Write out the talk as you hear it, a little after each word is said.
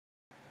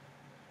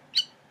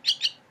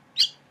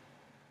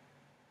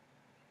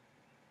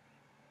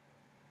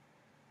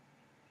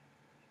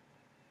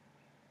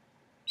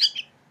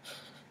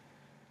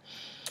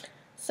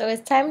So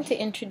it's time to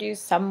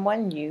introduce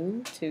someone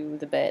new to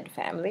the bird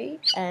family.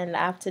 And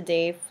after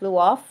Dave flew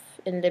off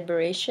in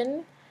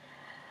liberation,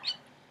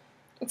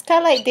 it's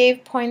kind of like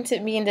Dave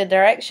pointed me in the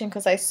direction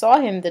because I saw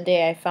him the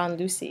day I found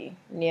Lucy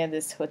near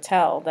this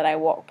hotel that I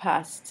walk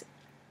past.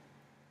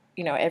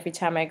 You know, every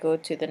time I go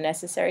to the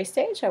necessary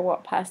stage, I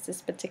walk past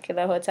this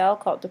particular hotel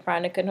called the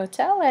Peranakan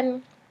Hotel,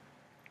 and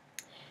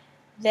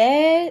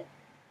there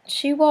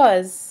she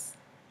was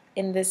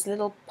in this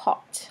little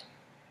pot.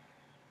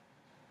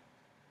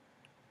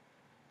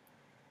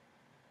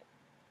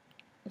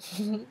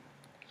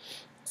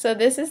 So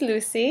this is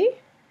Lucy.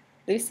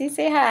 Lucy,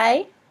 say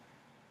hi.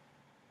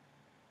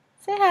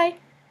 Say hi.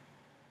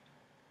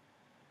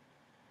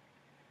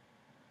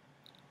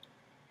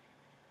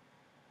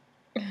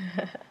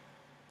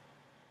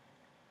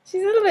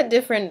 She's a little bit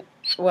different,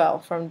 well,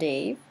 from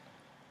Dave.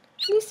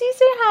 Lucy,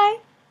 say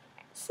hi.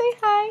 Say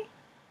hi.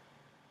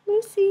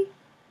 Lucy,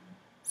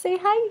 say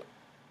hi.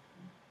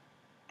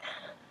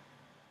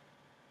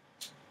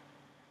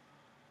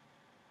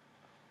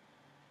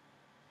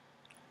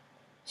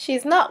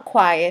 She's not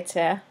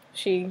quieter.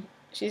 She's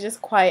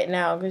just quiet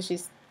now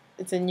because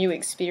it's a new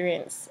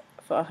experience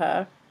for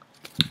her.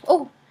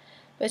 Oh,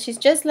 but she's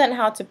just learned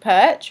how to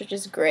perch, which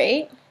is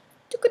great.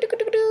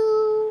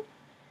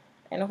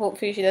 And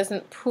hopefully she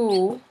doesn't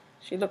poo.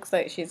 She looks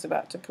like she's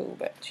about to poo,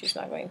 but she's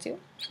not going to.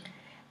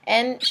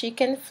 And she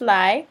can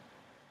fly.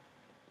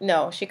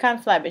 No, she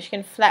can't fly, but she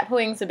can flap her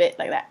wings a bit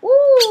like that. Woo!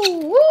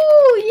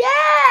 Woo!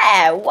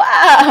 Yeah!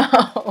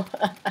 Wow!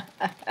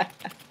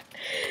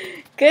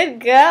 Good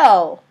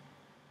girl.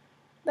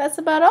 That's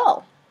about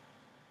all.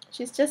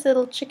 She's just a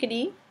little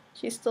chickadee.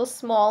 She's still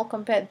small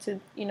compared to,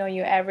 you know,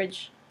 your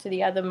average, to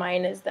the other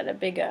Mynahs that are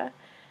bigger.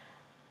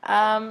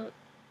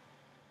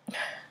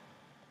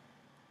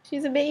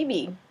 She's a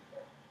baby.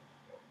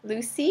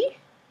 Lucy?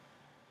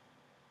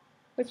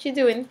 What you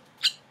doing?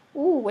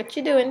 Ooh, what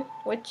you doing?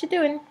 What you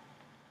doing?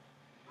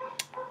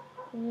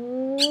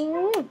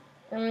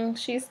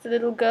 She's the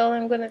little girl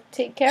I'm gonna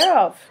take care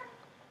of.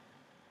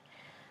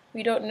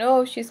 We don't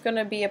know if she's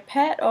gonna be a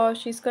pet or if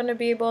she's gonna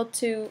be able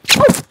to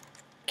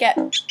get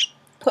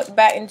put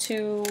back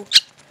into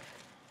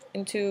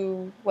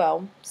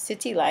well,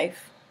 city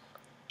life,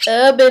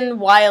 urban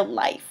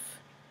wildlife.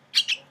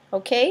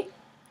 Okay,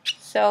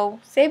 so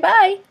say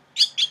bye.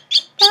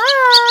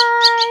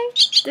 Bye.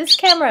 This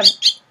camera.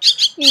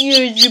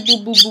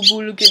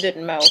 Look at that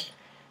mouth.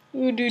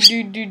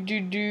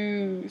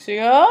 Say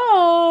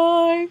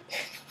hi.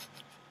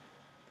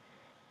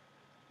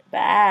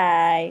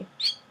 Bye.